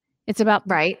them. It's about,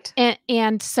 right.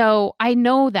 And so I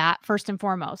know that first and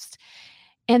foremost.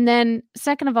 And then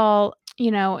second of all,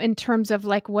 in terms of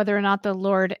like whether or not the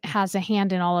Lord has a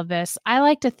hand in all of this, I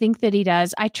like to think that he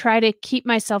does. I try to keep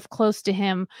myself close to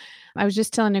him. I was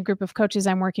just telling a group of coaches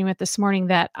I'm working with this morning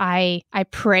that I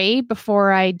pray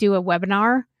before I do a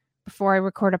webinar, before I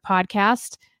record a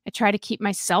podcast. I try to keep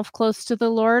myself close to the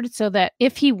Lord so that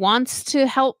if he wants to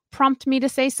help prompt me to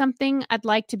say something, I'd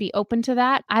like to be open to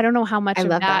that. I don't know how much of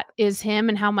that is him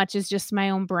and how much is just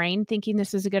my own brain thinking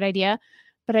this is a good idea.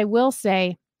 But I will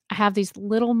say, I have these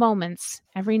little moments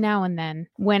every now and then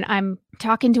when I'm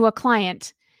talking to a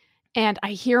client and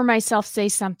I hear myself say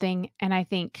something and I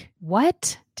think,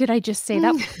 what did I just say?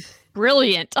 That was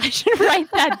brilliant. I should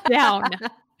write that down.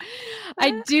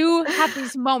 I do have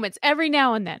these moments every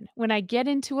now and then when I get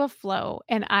into a flow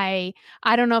and I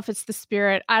don't know if it's the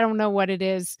Spirit. I don't know what it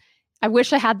is. I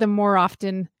wish I had them more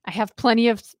often. I have plenty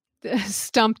of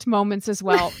stumped moments as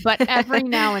well. But every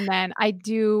now and then I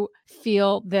do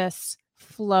feel this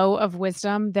flow of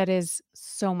wisdom that is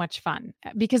so much fun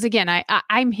because again,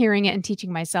 I'm hearing it and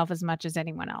teaching myself as much as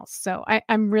anyone else. So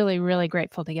I'm really, really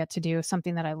grateful to get to do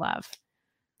something that I love.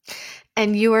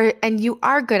 And you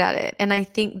are good at it. And I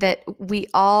think that we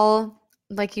all,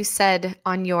 like you said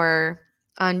on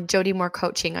Jody Moore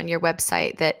Coaching on your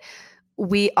website, that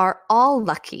we are all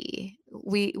lucky.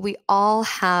 We all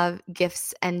have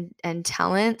gifts and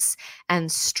talents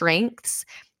and strengths.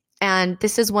 And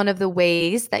this is one of the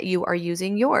ways that you are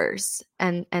using yours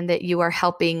and that you are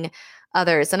helping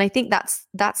others. And I think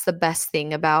that's the best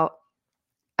thing about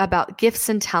gifts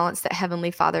and talents that Heavenly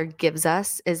Father gives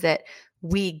us is that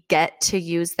we get to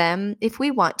use them if we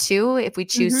want to, if we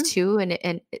choose to,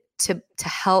 and to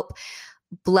help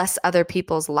bless other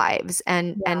people's lives.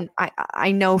 And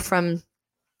I know from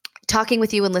talking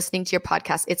with you and listening to your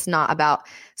podcast, it's not about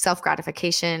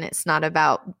self-gratification. It's not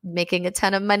about making a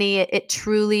ton of money. It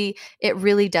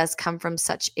really does come from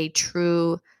such a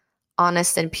true,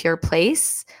 honest, and pure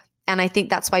place. And I think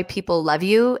that's why people love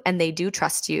you and they do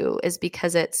trust you, is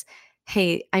because it's,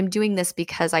 hey, I'm doing this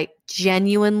because I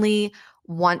genuinely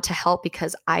want to help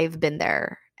because I've been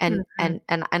there and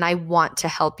I want to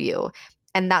help you.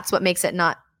 And that's what makes it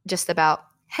not just about,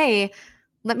 hey,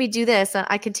 let me do this and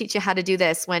I can teach you how to do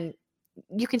this, when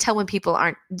you can tell when people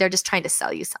they're just trying to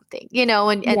sell you something,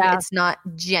 and it's not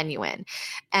genuine.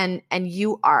 And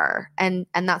you are. And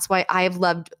that's why I've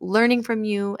loved learning from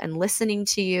you and listening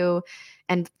to you.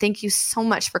 And thank you so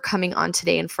much for coming on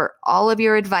today and for all of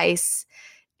your advice.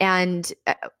 And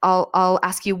I'll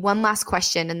ask you one last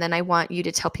question, and then I want you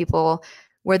to tell people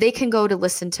where they can go to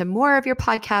listen to more of your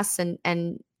podcasts,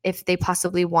 and if they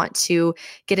possibly want to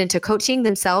get into coaching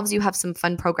themselves, you have some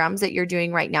fun programs that you're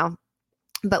doing right now.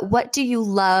 But what do you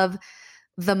love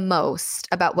the most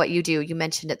about what you do? You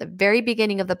mentioned at the very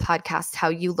beginning of the podcast how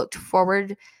you looked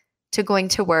forward to going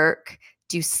to work.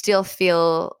 Do you still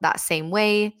feel that same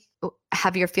way?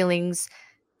 Have your feelings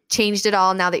changed at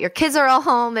all now that your kids are all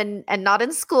home and not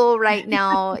in school right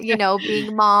now,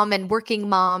 being mom and working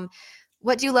mom?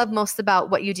 What do you love most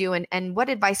about what you do? And what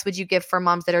advice would you give for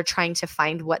moms that are trying to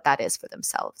find what that is for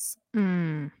themselves?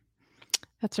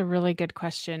 That's a really good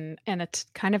question. And it's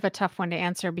kind of a tough one to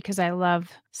answer because I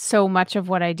love so much of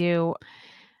what I do.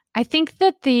 I think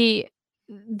that the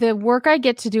work I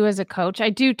get to do as a coach,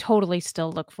 I do totally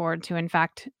still look forward to. In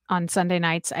fact, on Sunday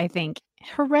nights, I think,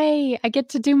 hooray, I get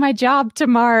to do my job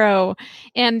tomorrow.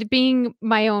 And being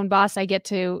my own boss, I get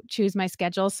to choose my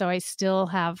schedule. So I still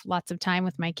have lots of time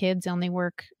with my kids. I only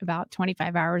work about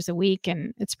 25 hours a week,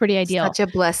 and it's pretty ideal. Such a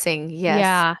blessing. Yes.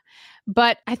 Yeah.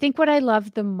 But I think what I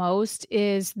love the most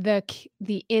is the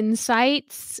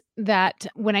insights that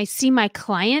when I see my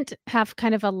client have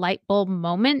kind of a light bulb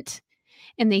moment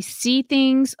and they see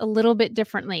things a little bit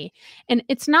differently. And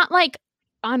it's not like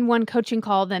on one coaching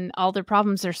call, then all their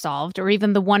problems are solved, or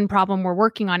even the one problem we're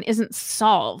working on isn't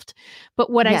solved.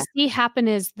 But what I see happen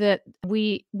is that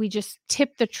we just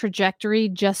tip the trajectory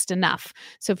just enough.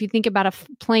 So if you think about a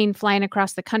plane flying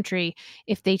across the country,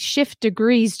 if they shift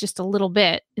degrees just a little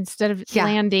bit, instead of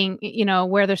landing,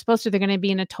 where they're supposed to, they're going to be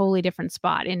in a totally different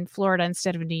spot in Florida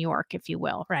instead of New York, if you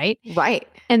will. Right. Right.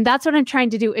 And that's what I'm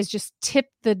trying to do, is just tip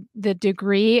the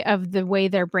degree of the way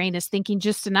their brain is thinking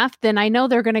just enough. Then I know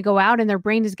they're going to go out and their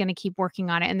brain is going to keep working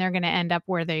on it, and they're going to end up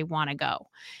where they want to go.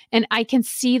 And I can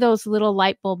see those little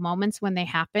light bulb moments when they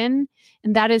happen.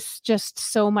 And that is just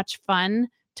so much fun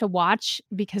to watch,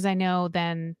 because I know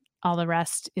then all the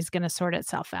rest is going to sort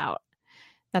itself out.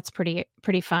 That's pretty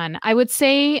fun. I would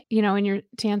say, to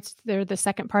answer the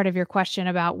second part of your question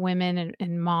about women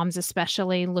and moms,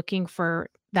 especially looking for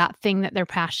that thing that they're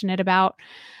passionate about.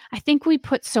 I think we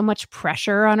put so much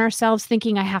pressure on ourselves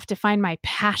thinking I have to find my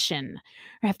passion,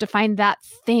 or I have to find that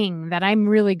thing that I'm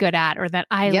really good at or that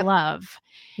I love.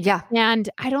 Yeah. And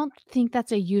I don't think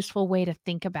that's a useful way to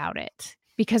think about it,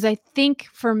 because I think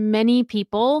for many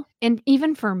people, and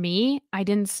even for me, I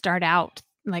didn't start out,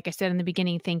 like I said in the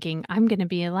beginning, thinking I'm going to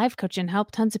be a life coach and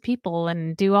help tons of people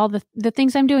and do all the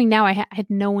things I'm doing now. I had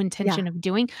no intention of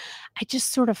doing. I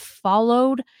just sort of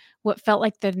followed what felt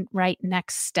like the right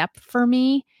next step for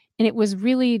me. And it was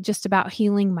really just about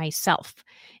healing myself.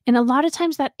 And a lot of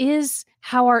times that is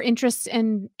how our interests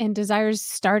and desires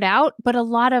start out. But a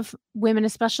lot of women,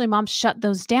 especially moms, shut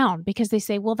those down because they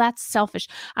say, well, that's selfish.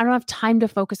 I don't have time to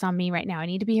focus on me right now. I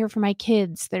need to be here for my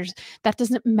kids. That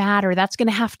doesn't matter. That's going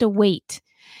to have to wait.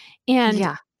 And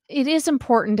it is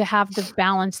important to have the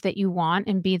balance that you want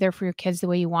and be there for your kids the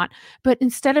way you want. But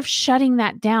instead of shutting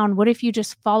that down, what if you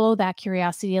just follow that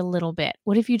curiosity a little bit?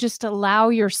 What if you just allow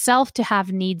yourself to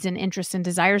have needs and interests and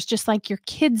desires just like your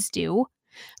kids do?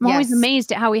 I'm always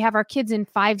amazed at how we have our kids in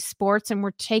 5 sports and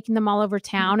we're taking them all over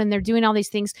town and they're doing all these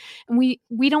things. And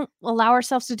we don't allow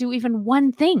ourselves to do even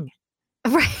one thing.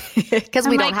 Right. Because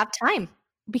we don't have time.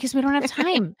 Because we don't have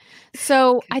time.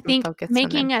 So I think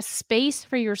making a space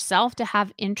for yourself to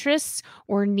have interests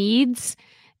or needs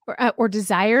or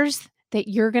desires that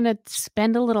you're going to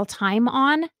spend a little time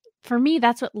on, for me,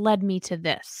 that's what led me to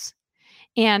this.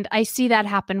 And I see that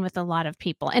happen with a lot of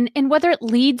people. And whether it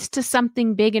leads to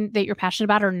something big and that you're passionate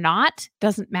about or not,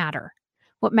 doesn't matter.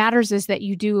 What matters is that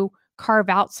you do carve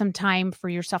out some time for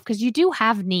yourself, because you do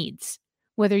have needs,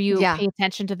 whether you pay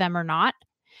attention to them or not.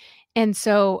 And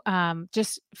so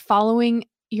just following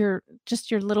your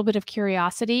little bit of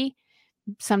curiosity,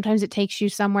 sometimes it takes you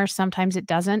somewhere, sometimes it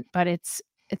doesn't, but it's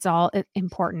all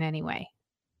important anyway.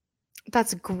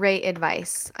 That's great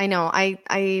advice. I know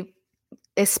I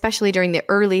especially during the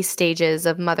early stages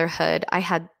of motherhood, I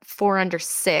had 4 under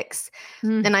 6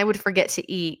 and I would forget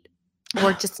to eat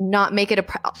or just not make it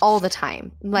all the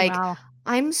time. Like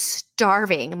I'm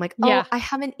starving. I'm like, I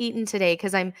haven't eaten today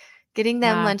because I'm getting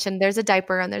them lunch and there's a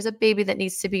diaper and there's a baby that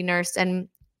needs to be nursed. And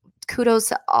kudos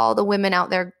to all the women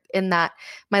out there in that.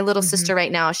 My little sister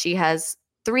right now, she has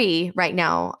 3 right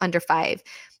now under 5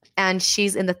 and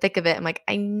she's in the thick of it. I'm like,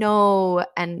 I know.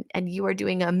 And you are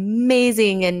doing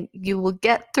amazing and you will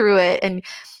get through it.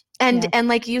 And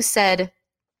like you said,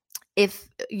 if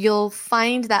you'll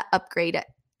find that upgrade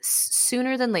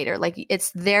sooner than later, like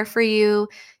it's there for you.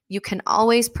 You can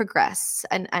always progress.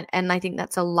 And I think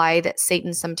that's a lie that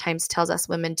Satan sometimes tells us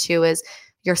women too, is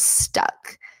you're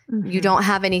stuck. You don't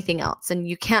have anything else, and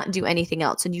you can't do anything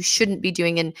else, and you shouldn't be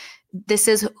doing. And this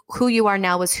is who you are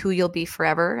now is who you'll be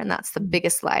forever. And that's the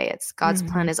biggest lie. It's God's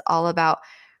plan is all about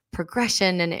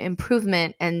progression and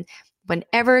improvement. And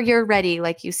whenever you're ready,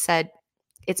 like you said,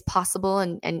 it's possible,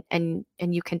 and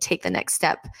you can take the next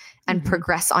step and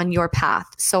progress on your path.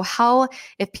 So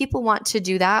if people want to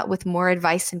do that with more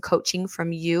advice and coaching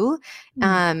from you,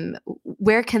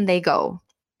 where can they go?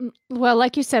 Well,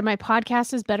 like you said, my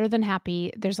podcast is Better Than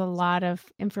Happy. There's a lot of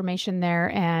information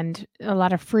there and a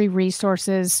lot of free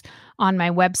resources on my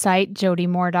website,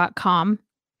 jodymoore.com,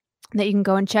 that you can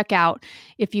go and check out.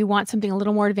 If you want something a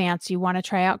little more advanced, you want to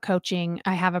try out coaching,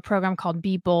 I have a program called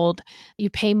Be Bold.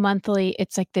 You pay monthly.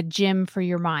 It's like the gym for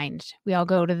your mind. We all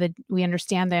we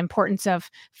understand the importance of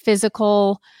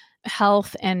physical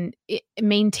health and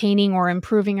maintaining or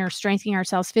improving or strengthening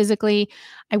ourselves physically.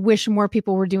 I wish more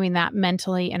people were doing that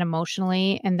mentally and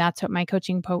emotionally. And that's what my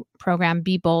coaching program,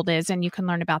 Be Bold, is. And you can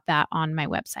learn about that on my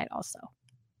website also.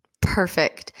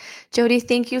 Perfect. Jody,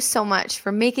 thank you so much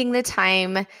for making the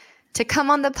time to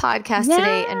come on the podcast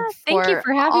today, and thank you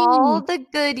for having all me. the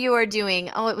good you are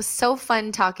doing. Oh, it was so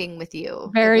fun talking with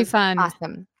you. Very fun.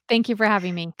 Awesome. Thank you for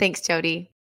having me. Thanks, Jody.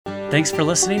 Thanks for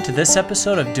listening to this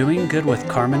episode of Doing Good with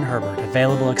Carmen Herbert,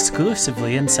 available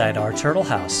exclusively inside Our Turtle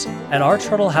House. At Our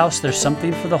Turtle House, there's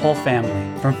something for the whole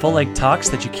family. From full-length talks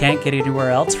that you can't get anywhere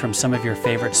else from some of your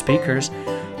favorite speakers,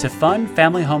 to fun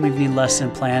family home evening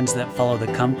lesson plans that follow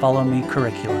the Come Follow Me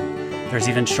curriculum. There's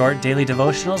even short daily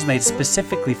devotionals made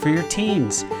specifically for your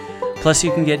teens. Plus,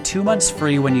 you can get 2 months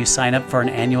free when you sign up for an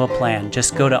annual plan.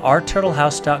 Just go to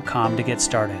ourturtlehouse.com to get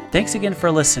started. Thanks again for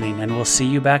listening, and we'll see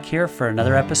you back here for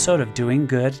another episode of Doing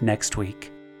Good next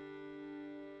week.